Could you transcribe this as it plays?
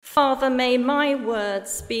Father, may my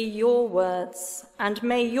words be your words, and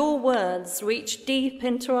may your words reach deep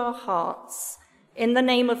into our hearts. In the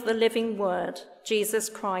name of the living word, Jesus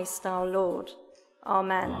Christ our Lord.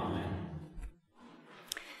 Amen. Amen.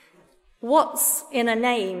 What's in a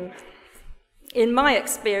name? In my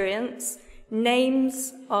experience,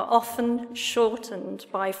 names are often shortened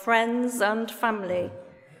by friends and family.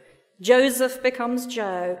 Joseph becomes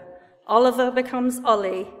Joe, Oliver becomes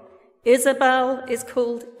Ollie, Isabel is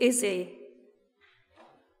called Izzy.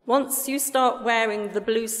 Once you start wearing the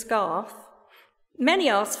blue scarf, many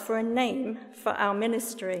ask for a name for our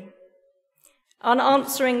ministry. On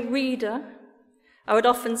answering reader, I would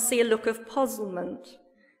often see a look of puzzlement,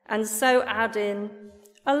 and so add in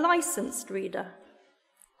a licensed reader.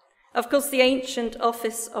 Of course, the ancient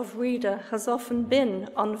office of reader has often been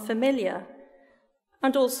unfamiliar,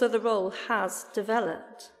 and also the role has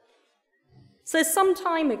developed. So some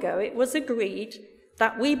time ago, it was agreed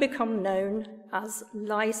that we become known as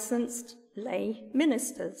licensed lay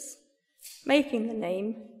ministers, making the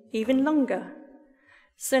name even longer.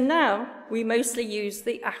 So now we mostly use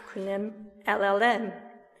the acronym LLM,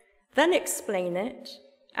 then explain it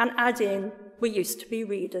and add in, we used to be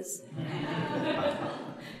readers.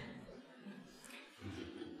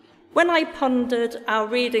 When I pondered our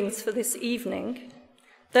readings for this evening,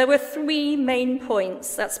 there were 3 main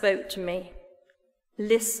points that spoke to me.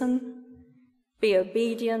 Listen, be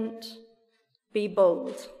obedient, be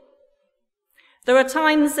bold. There are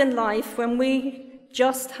times in life when we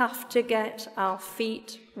just have to get our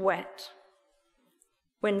feet wet.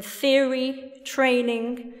 When theory,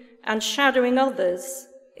 training, and shadowing others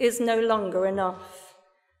is no longer enough,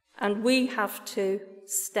 and we have to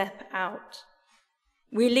step out.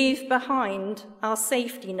 We leave behind our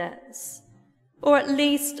safety nets, or at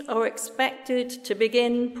least are expected to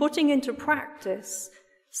begin putting into practice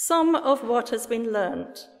some of what has been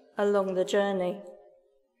learnt along the journey.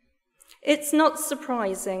 It's not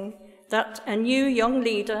surprising that a new young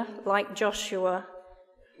leader like Joshua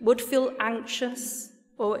would feel anxious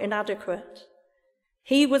or inadequate.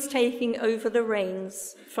 He was taking over the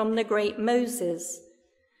reins from the great Moses,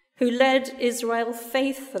 who led Israel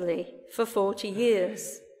faithfully for 40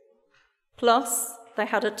 years. Plus, they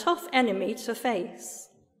had a tough enemy to face.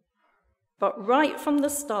 But right from the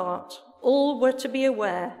start, all were to be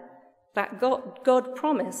aware that God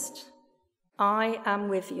promised, I am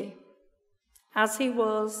with you, as he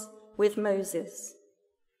was with Moses.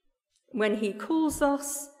 When he calls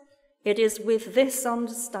us, it is with this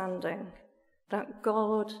understanding that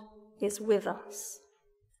God is with us.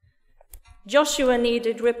 Joshua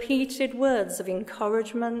needed repeated words of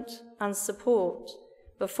encouragement and support.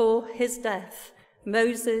 Before his death,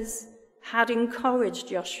 Moses had encouraged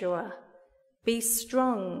Joshua, be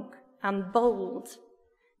strong and bold.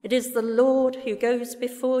 It is the Lord who goes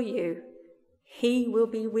before you. He will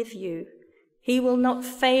be with you. He will not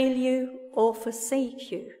fail you or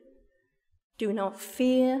forsake you. Do not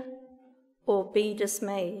fear or be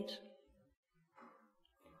dismayed.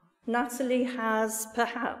 Natalie has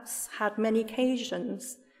perhaps had many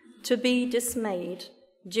occasions to be dismayed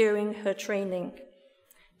during her training.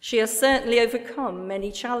 She has certainly overcome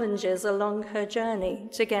many challenges along her journey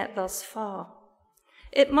to get thus far.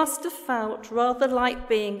 It must have felt rather like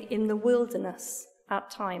being in the wilderness at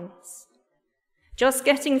times. Just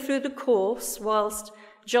getting through the course whilst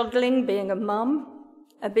juggling being a mum,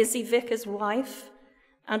 a busy vicar's wife,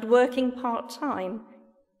 and working part-time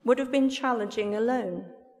would have been challenging alone,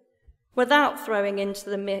 without throwing into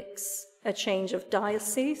the mix a change of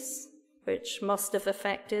diocese, which must have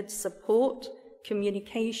affected support,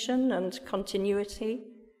 communication, and continuity.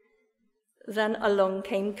 Then along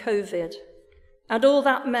came COVID, and all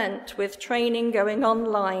that meant with training going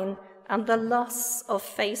online and the loss of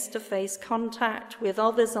face-to-face contact with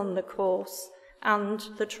others on the course and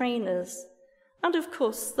the trainers, and of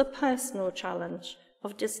course the personal challenge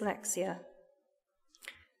of dyslexia.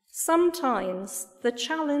 Sometimes the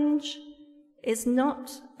challenge is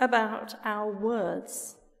not about our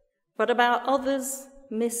words, but about others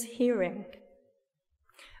mishearing.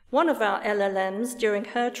 One of our LLMs during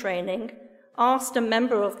her training asked a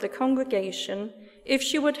member of the congregation if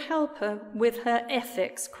she would help her with her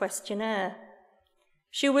ethics questionnaire.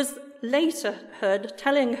 She was later heard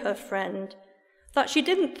telling her friend that she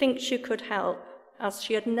didn't think she could help as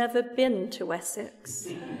she had never been to Essex.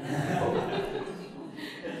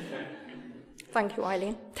 Thank you,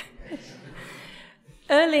 Eileen.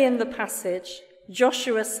 Early in the passage,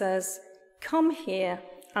 Joshua says, "Come here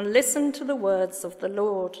and listen to the words of the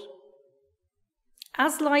Lord."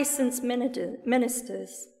 As licensed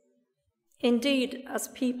ministers, indeed as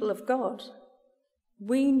people of God,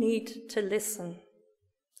 we need to listen.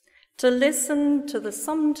 to listen to the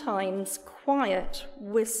sometimes quiet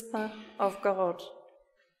whisper of God.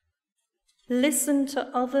 Listen to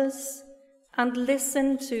others and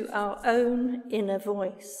listen to our own inner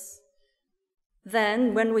voice.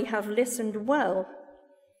 Then, when we have listened well,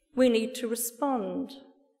 we need to respond,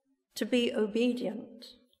 to be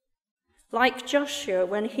obedient. Like Joshua,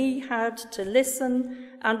 when he had to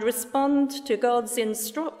listen and respond to God's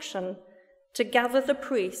instruction to gather the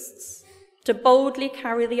priests, to boldly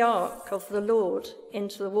carry the ark of the Lord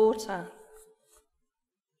into the water.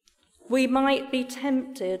 We might be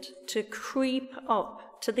tempted to creep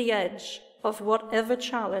up to the edge of whatever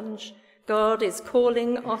challenge God is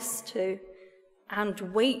calling us to and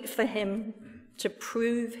wait for him to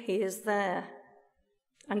prove he is there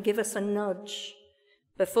and give us a nudge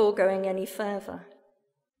before going any further.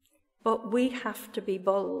 But we have to be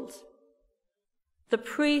bold. The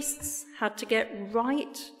priests had to get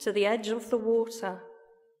right to the edge of the water,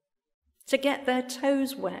 to get their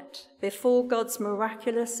toes wet before God's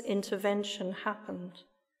miraculous intervention happened.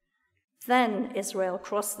 Then Israel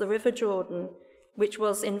crossed the River Jordan, which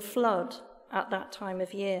was in flood at that time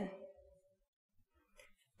of year.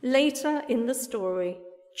 Later in the story,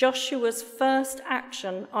 Joshua's first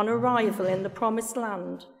action on arrival in the Promised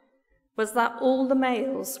Land was that all the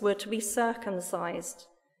males were to be circumcised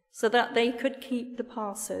so that they could keep the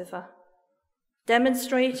Passover,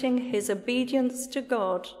 demonstrating his obedience to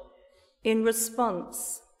God in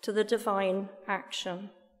response to the divine action.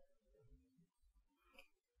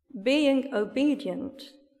 Being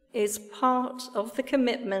obedient is part of the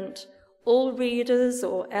commitment all readers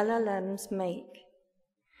or LLMs make.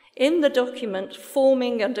 In the document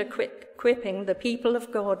Forming and Equipping the People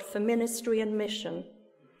of God for Ministry and Mission,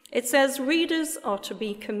 it says readers are to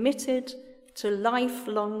be committed to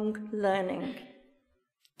lifelong learning,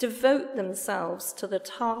 devote themselves to the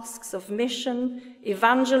tasks of mission,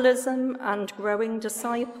 evangelism, and growing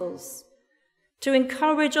disciples, to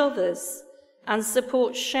encourage others and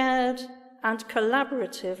support shared and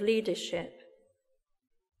collaborative leadership.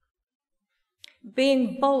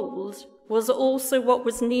 Being bold was also what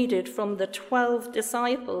was needed from the 12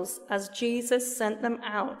 disciples as Jesus sent them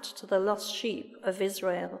out to the lost sheep of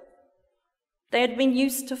Israel. They had been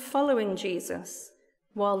used to following Jesus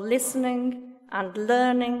while listening and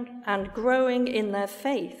learning and growing in their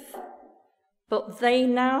faith. But they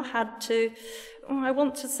now had to,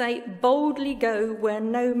 boldly go where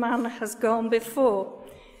no man has gone before.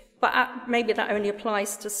 But maybe that only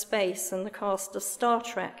applies to space and the cast of Star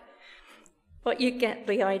Trek. But you get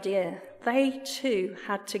the idea. They too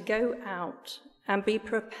had to go out and be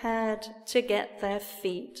prepared to get their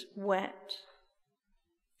feet wet.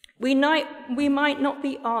 We might not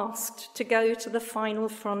be asked to go to the final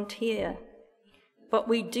frontier, but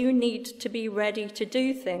we do need to be ready to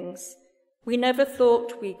do things we never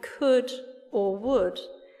thought we could or would,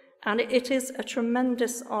 and it is a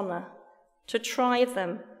tremendous honor to try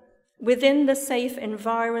them within the safe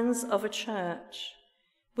environs of a church,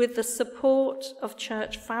 with the support of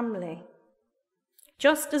church family.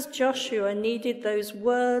 Just as Joshua needed those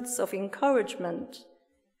words of encouragement,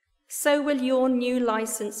 so will your new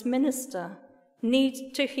licensed minister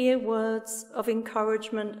need to hear words of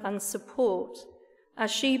encouragement and support as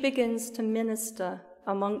she begins to minister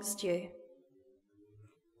amongst you.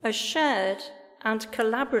 A shared and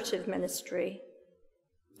collaborative ministry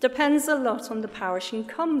depends a lot on the parish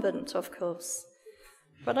incumbent, of course,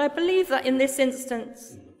 but I believe that in this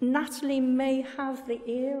instance, Natalie may have the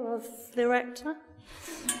ear of the rector.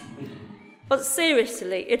 But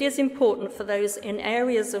seriously, it is important for those in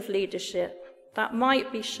areas of leadership that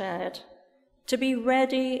might be shared to be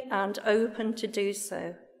ready and open to do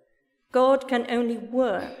so. God can only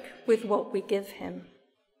work with what we give him.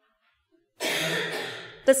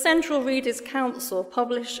 The Central Readers' Council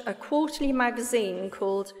publish a quarterly magazine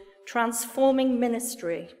called Transforming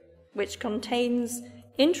Ministry, which contains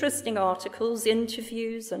interesting articles,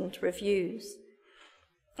 interviews, and reviews.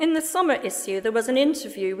 In the summer issue, there was an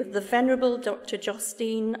interview with the Venerable Dr.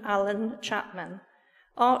 Justine Allen Chapman,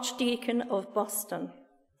 Archdeacon of Boston,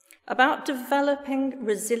 about developing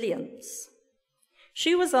resilience.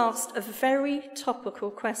 She was asked a very topical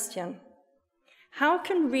question. How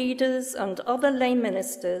can readers and other lay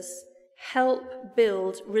ministers help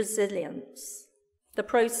build resilience, the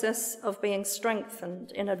process of being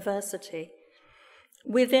strengthened in adversity,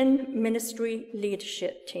 within ministry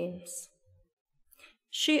leadership teams?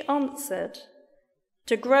 She answered,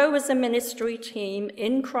 to grow as a ministry team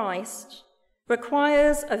in Christ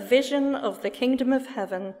requires a vision of the kingdom of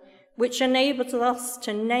heaven which enables us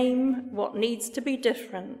to name what needs to be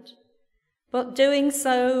different, but doing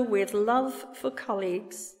so with love for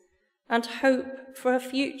colleagues and hope for a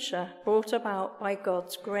future brought about by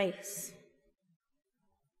God's grace.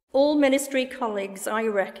 All ministry colleagues, I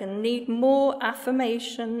reckon, need more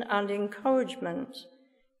affirmation and encouragement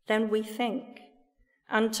than we think,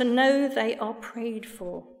 and to know they are prayed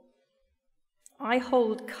for. I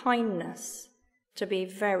hold kindness to be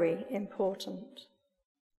very important.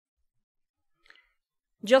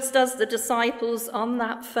 Just as the disciples on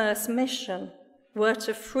that first mission were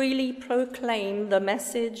to freely proclaim the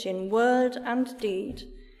message in word and deed,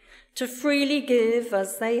 to freely give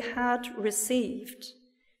as they had received,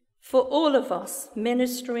 for all of us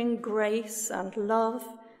ministering grace and love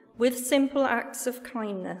with simple acts of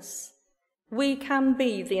kindness, we can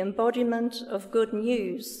be the embodiment of good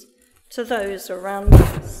news to those around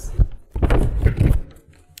us.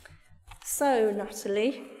 So,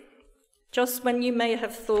 Natalie, just when you may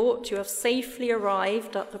have thought you have safely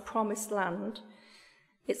arrived at the promised land,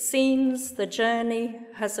 it seems the journey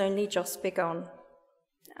has only just begun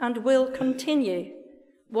and will continue,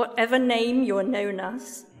 whatever name you are known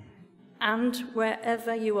as and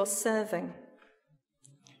wherever you are serving.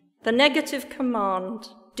 The negative command,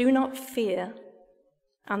 do not fear,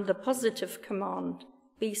 and the positive command,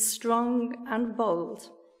 be strong and bold,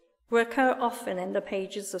 recur often in the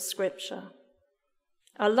pages of Scripture.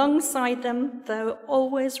 Alongside them, though,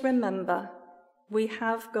 always remember, we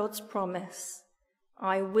have God's promise,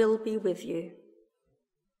 I will be with you.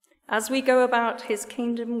 As we go about his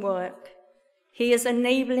kingdom work, he is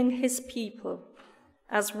enabling his people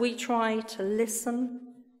as we try to listen,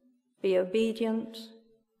 be obedient,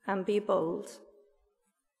 and be bold.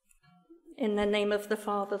 In the name of the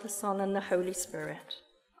Father, the Son, and the Holy Spirit.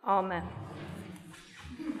 Amen.